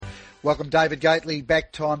Welcome, David Gately.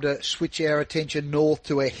 Back, time to switch our attention north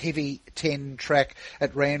to a heavy 10 track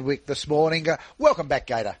at Randwick this morning. Welcome back,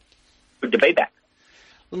 Gator. Good to be back.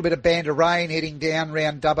 A little bit of band of rain heading down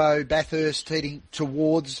round Dubbo, Bathurst, heading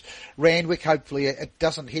towards Randwick. Hopefully it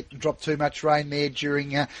doesn't hit and drop too much rain there during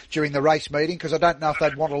the race meeting, because I don't know if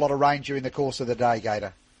they'd want a lot of rain during the course of the day,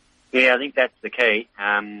 Gator. Yeah, I think that's the key.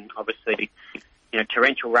 Obviously,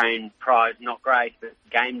 torrential rain prior is not great, but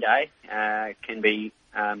game day can be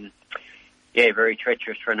very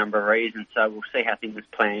treacherous for a number of reasons. So we'll see how things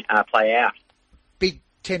play out. Big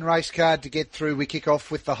 10 race card to get through. We kick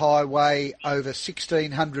off with the highway over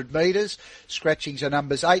 1,600 metres. Scratchings are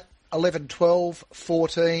numbers 8, 11, 12,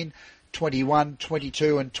 14, 21,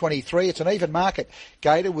 22 and 23. It's an even market,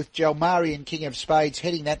 Gator, with Jalmari and King of Spades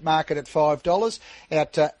heading that market at $5.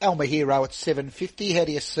 Out Almahero at $7.50. How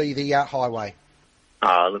do you see the highway?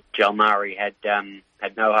 Oh, look, Jalmari had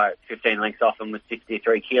no hope. 15 lengths off him with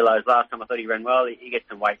 63 kilos. Last time I thought he ran well. He gets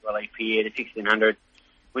some weight relief here to 1,600.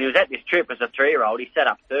 When he was at this trip as a 3-year-old, he sat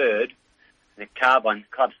up third. The Carbon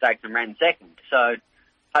Club Stakes and ran second. So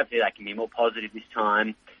hopefully they can be more positive this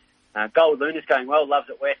time. Gold Luna's going well. Loves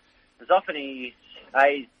it west. As often he's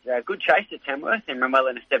a good chase at Tamworth and ran well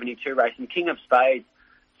in a 72 race. And King of Spades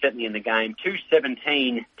certainly in the game.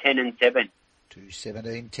 2:17, 10 and 7.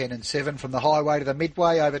 2:17, 10 and 7 from the highway to the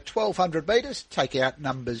midway over 1,200 metres. Take out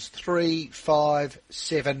numbers 3, 5,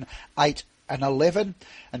 7, 8 and 11.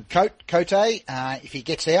 And Cote, if he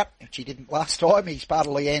gets out, which he didn't last time, he's part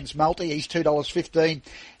of Leanne's multi. He's $2.15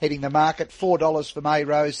 heading the market. $4 for May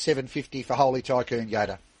Rose, $7.50 for Holy Tycoon,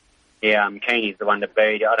 Gator. Yeah, Keeney's the one to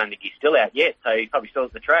beat. I don't think he's still out yet, so he's probably still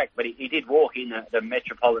at the track. But he did walk in the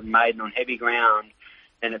Metropolitan Maiden on heavy ground.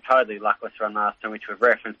 And a totally luckless run last time, which we've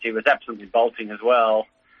referenced. He was absolutely bolting as well.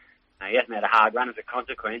 He hasn't had a hard run as a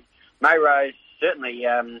consequence. May Rose, certainly,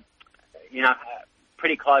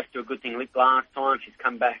 pretty close to a good thing licked last time. She's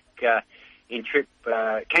come back in trip.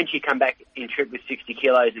 Can she come back in trip with 60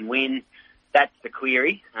 kilos and win? That's the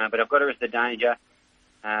query. But I've got her as the danger.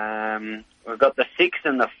 We've got the 6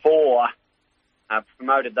 and the 4.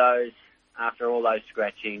 Promoted those after all those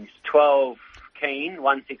scratchings. 12, Keen,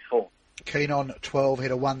 164. Keen on 12,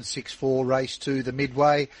 head a 164 race to the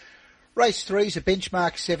midway. Race 3 is a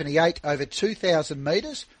benchmark 78 over 2,000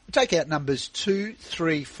 metres. We take out numbers 2,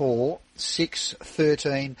 3, 4, 6,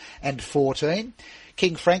 13 and 14.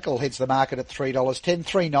 King Frankel heads the market at $3.10,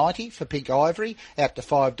 $3.90 for Pink Ivory, out to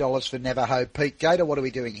 $5 for Navajo Peak. Gator, what are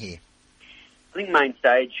we doing here? I think Main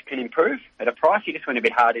Stage can improve at a price. He just went a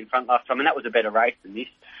bit hard in front last time, and that was a better race than this.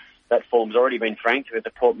 That form's already been franked with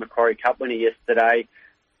the Port Macquarie Cup winner yesterday.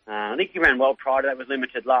 I think he ran well prior to that with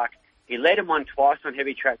limited luck. He led and won twice on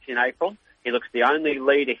heavy tracks in April. He looks the only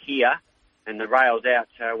leader here, and the rail's out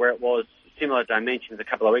where it was similar dimensions a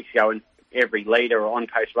couple of weeks ago, and every leader or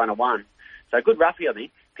on-pace runner won. So good roughie, I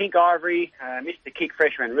think. Pink Ivory missed the kick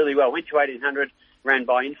fresh, ran really well. Went to 1,800, ran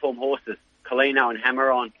by informed horses, Colino and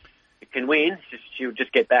Hammer On. It can win, she'll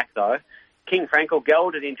just get back though. King Frankel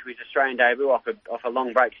gelded into his Australian debut off a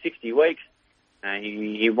long break, 60 weeks.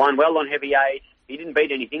 He won well on heavy 8. He didn't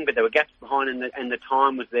beat anything, but there were gaps behind and the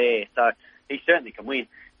time was there. So he certainly can win.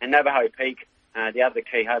 And Navajo Peak, the other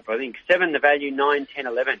key hope, I think. 7 the value, 9, 10,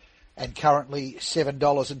 11. And currently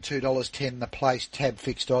 $7 and $2.10 the place. Tab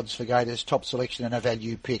fixed odds for Gators. Top selection and a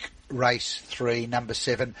value pick. Race 3, number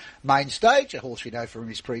 7, Main Stage. A horse we know from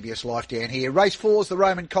his previous life down here. Race 4 is the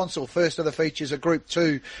Roman Consul. First of the features, a Group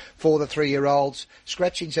 2 for the 3-year-olds.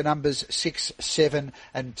 Scratchings are numbers 6, 7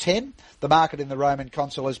 and 10. The market in the Roman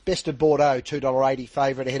Consul is Bested Bordeaux, $2.80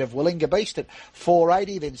 favourite ahead of Willinga Beast at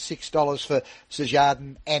 $4.80. Then $6 for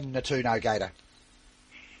Sejardin and Natuno, Gator.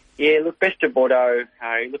 Yeah, look, Bested Bordeaux,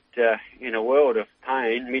 he looked in a world of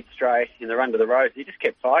pain mid-straight in the run to the Rose. He just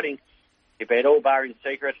kept fighting. He beat all bar in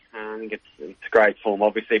secret. I think it's great form,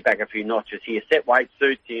 obviously, back a few notches here. Set weight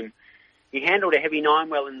suits him. He handled a heavy 9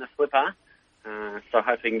 well in the slipper, so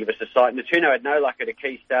hopefully he can give us a sight. Natuno had no luck at a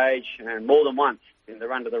key stage, more than once in the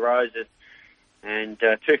run to the Roses, and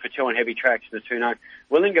 2 for 2 on heavy tracks, Natuno.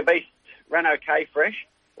 Willinga Beast ran okay fresh,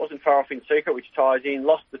 wasn't far off in secret, which ties in,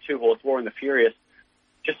 lost the 2-horse War in the Furious,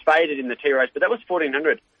 just faded in the T-race, but that was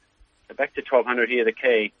 1,400. So back to 1,200 here, the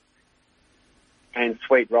key. And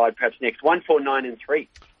Sweet Ride perhaps next. 1, 4, 9 and 3.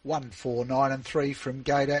 1, 4, 9 and 3 from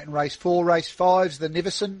Gator in race 4. Race 5's the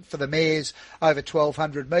Nivison for the mares over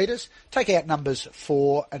 1,200 metres. Take out numbers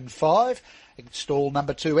 4 and 5. Install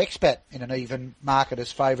number 2 Expat in an even market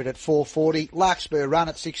as favourite at $4.40. Larkspur Run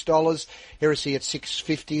at $6. Heresy at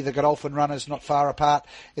 $6.50. The Godolphin runners not far apart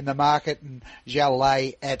in the market, and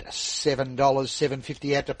Jalais at $7,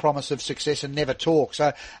 $7.50 out to Promise of Success and Never Talk.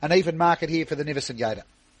 So an even market here for the Nivison, Gator.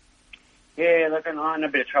 Yeah, look, I'm in a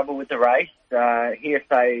bit of trouble with the race.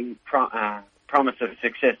 Hearsay, Promise of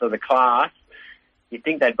Success of the class. You'd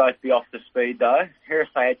think they'd both be off the speed, though.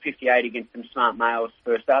 Hearsay had 58 against some smart males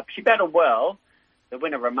first up. She battled well. The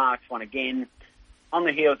winner Remarks won again. On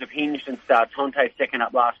the heels of Hinged and Star Tonte, second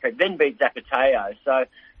up last week, then beat Zapateo. So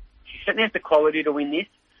she certainly has the quality to win this.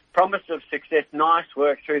 Promise of Success, nice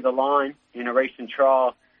work through the line in a recent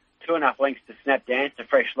trial. 2.5 lengths to Snap Dance, a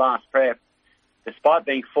fresh last prep. Despite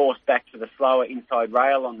being forced back to the slower inside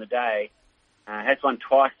rail on the day, has won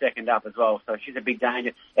twice second up as well, so she's a big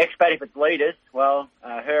danger. Expat, if it's leaders, well,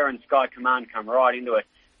 her and Sky Command come right into it.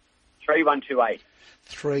 3-1-2-8.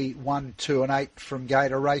 3, 1, 2 and 8 from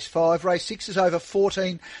Gator. Race 5. Race 6 is over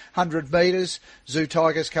 1,400 metres. Zoo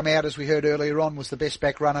Tigers come out, as we heard earlier on, was the best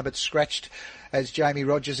back runner, but scratched, as Jamie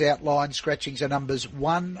Rogers outlined. Scratchings are numbers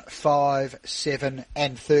 1, 5, 7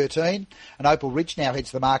 and 13. And Opal Ridge now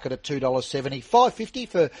heads the market at $2.70. $5.50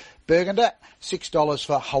 for Burgundy, $6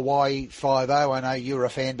 for Hawaii 5-0. I know you were a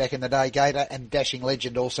fan back in the day, Gator, and Dashing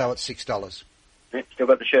Legend also at $6. Yep, still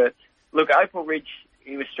got the shirts. Look, Opal Ridge,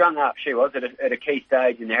 he was strung up, she was, at a key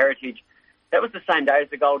stage in the Heritage. That was the same day as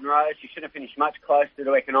the Golden Rose. She should have finished much closer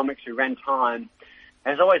to Economics, who ran time.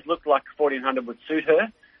 Has always looked like 1,400 would suit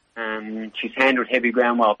her. She's handled heavy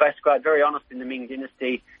ground well. Basquat, very honest in the Ming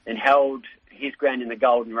Dynasty, and held his ground in the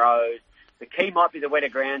Golden Rose. The key might be the wetter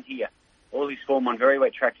ground here. All his form on very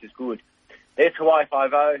wet tracks is good. There's Hawaii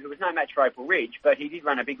 5-0, who was no match for Opal Ridge, but he did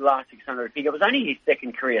run a big last 600 figure. It was only his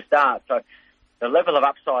second career start, so the level of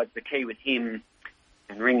upside's the key with him.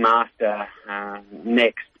 And Ringmaster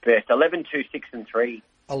next best. 11, 2, 6 and 3.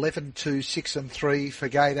 11, 2, 6 and 3 for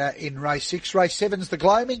Gator in race 6. Race 7's the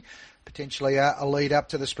Gloaming. Potentially a lead up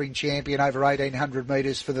to the Spring Champion over 1,800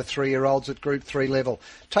 metres for the 3-year-olds at Group 3 level.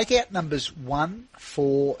 Take out numbers 1,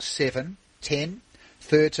 4, 7, 10,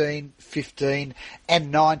 13, 15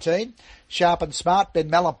 and 19. Sharp and Smart, Ben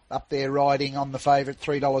Mallam up there riding on the favourite,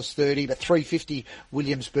 $3.30, but $3.50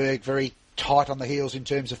 Williamsburg, very tight on the heels in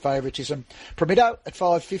terms of favouritism. Promitto at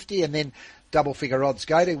 $5.50 and then double figure odds.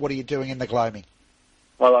 Gator, what are you doing in the Gloaming?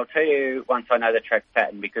 Well, I'll tell you once I know the track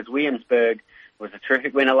pattern, because Williamsburg was a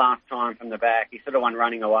terrific winner last time from the back. He sort of won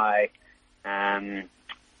running away.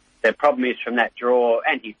 The problem is from that draw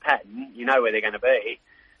and his pattern, you know where they're going to be.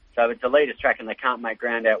 So if it's a leader's track and they can't make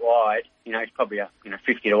ground out wide, it's probably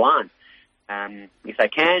 50 to 1. If they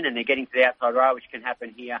can and they're getting to the outside rail, which can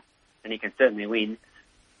happen here, then he can certainly win.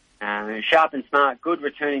 Sharp and Smart, good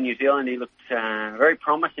return in New Zealand. He looked very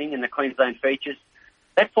promising in the Queensland features.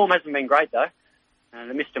 That form hasn't been great, though.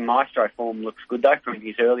 The Mr. Maestro form looks good, though, from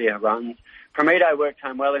his earlier runs. Prometo worked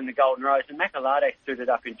home well in the Golden Rose, and Makalade stood it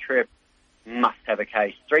up in trip. Must have a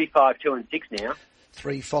case. 3, 5, 2 and 6 now.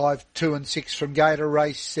 3, 5, 2 and 6 from Gator.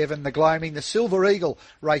 Race 7, the Gloaming. The Silver Eagle,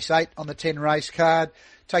 race 8 on the 10 race card.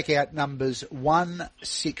 Take out numbers 1,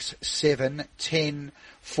 6, 7, 10,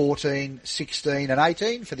 14, 16 and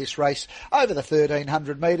 18 for this race over the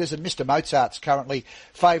 1,300 metres. And Mr. Mozart's currently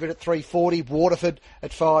favourite at $3.40. Waterford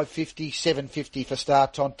at $5.50, $7.50 for Star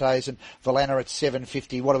Tontes and Valana at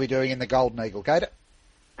 $7.50. What are we doing in the Golden Eagle, Gator?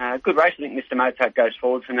 Good race. I think Mr. Mozart goes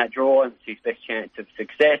forward from that draw. It's his best chance of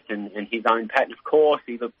success and his own pattern, of course.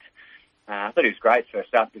 He looked, I thought he was great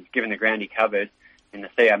first up, given the ground he covered in the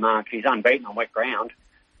Theo Marks. He's unbeaten on wet ground.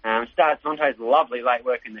 Star Tonte's lovely late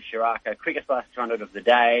work in the Shiraka, quickest last 200 of the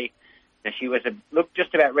day. Now she was looked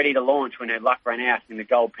just about ready to launch when her luck ran out in the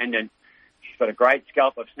Gold Pendant. She's got a great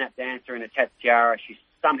scalp of Snap Dancer and a Tats Tiara. She's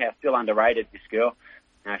somehow still underrated, this girl.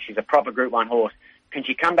 She's a proper Group 1 horse. Can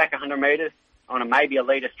she come back 100 metres on maybe a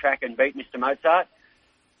leader's track and beat Mr. Mozart?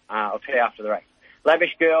 I'll tell you after the race.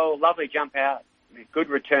 Lavish Girl, lovely jump out, good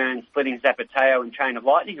return, splitting Zapateo and Chain of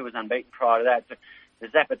Lightning, who was unbeaten prior to that. So the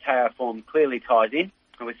Zapateo form clearly ties in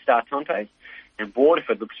with Star Tontes, and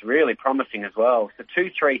Waterford looks really promising as well. So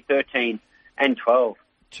 2, 3, 13 and 12.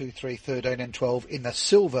 2, 3, 13 and 12 in the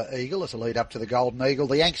Silver Eagle as a lead up to the Golden Eagle.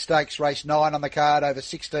 The Yank Stakes race 9 on the card over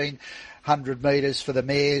 1,600 metres for the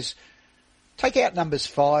mares. Take out numbers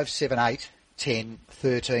 5, 7, 8, 10,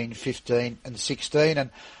 13, 15 and 16.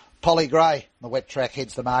 And Polly Gray, the wet track,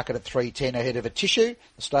 heads the market at $3.10 ahead of a Tissue.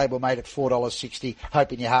 The stablemate at $4.60.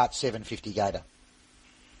 Hope in your heart, $7.50 Gator.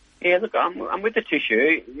 Yeah, look, I'm with the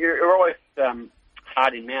Tissue. You're always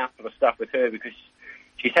hard in mouth sort of stuff with her because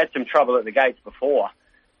she's had some trouble at the gates before.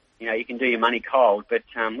 You can do your money cold. But,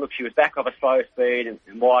 look, she was back off a slow speed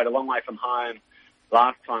and wide, a long way from home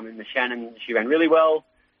last time in the Shannon. She ran really well.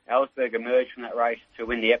 Ellsberg emerged from that race to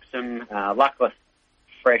win the Epsom. Luckless,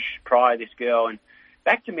 fresh prior, this girl. And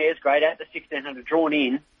back to mare's grade at the 1,600, drawn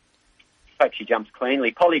in. Hope she jumps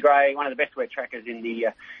cleanly. Polly Gray, one of the best wet trackers in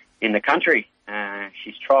the country.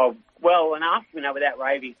 She's trialled well enough, without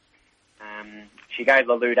raving. She gave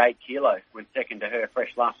Lelude 8 kilo, went second to her,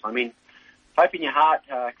 fresh last time in. Hope in Your Heart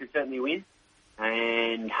can certainly win.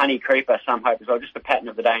 And Honey Creeper, some hope as well. Just the pattern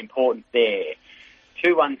of the day, important there.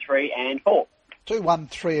 2, 1, 3 and 4. 2, 1,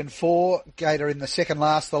 3 and 4. Gator in the second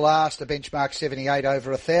last, a benchmark 78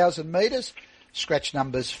 over 1,000 metres. Scratch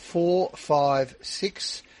numbers 4, 5,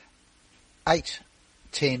 6, 8,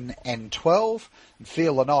 10 and 12. And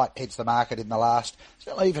Feel the Night heads the market in the last.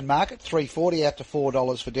 Still even market, $3.40 out to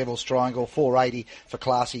 $4 for Devil's Triangle, $4.80 for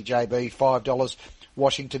Classy JB, $5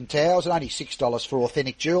 Washington Towers, and only $6 for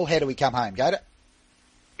Authentic Jewel. How do we come home, Gator?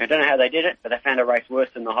 I don't know how they did it, but they found a race worse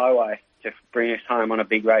than the Highway to bring us home on a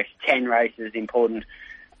big race. 10 races, important.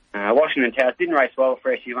 Washington Towers didn't race well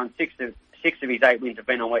fresh. He won six of his 8 wins have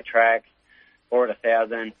been on wet tracks, or at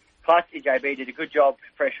 1,000. Classy JB did a good job,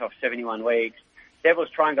 fresh off 71 weeks. Devil's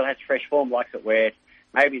Triangle has fresh form, likes it wet.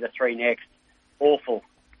 Maybe the 3 next. Awful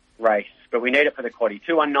race, but we need it for the quaddie.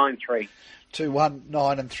 2, 1, 9, 3. 2, 1,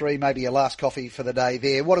 9 and 3, maybe your last coffee for the day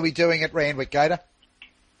there. What are we doing at Randwick, Gator?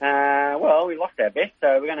 Well, we lost our best,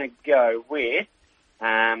 so we're going to go with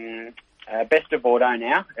Best of Bordeaux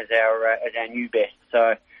now as our new best.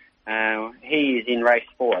 So he is in race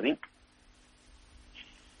 4, I think.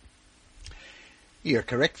 You're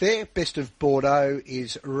correct there. Best of Bordeaux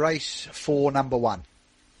is race 4, number 1.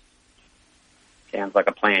 Sounds like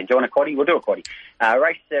a plan. Do you want a quaddie? We'll do a quaddie.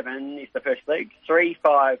 Race 7 is the first leg. 3,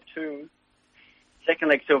 5, 2. Second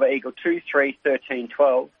leg, Silver Eagle, 2, 3, 13,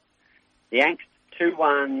 12. The Angst, 2,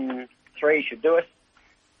 1, 3 should do us.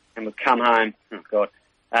 And we'll come home. Oh, God.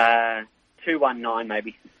 2, 1, 9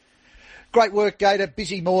 maybe. Great work, Gator.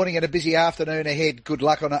 Busy morning and a busy afternoon ahead. Good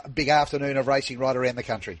luck on a big afternoon of racing right around the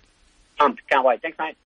country. Can't wait. Thanks, mate.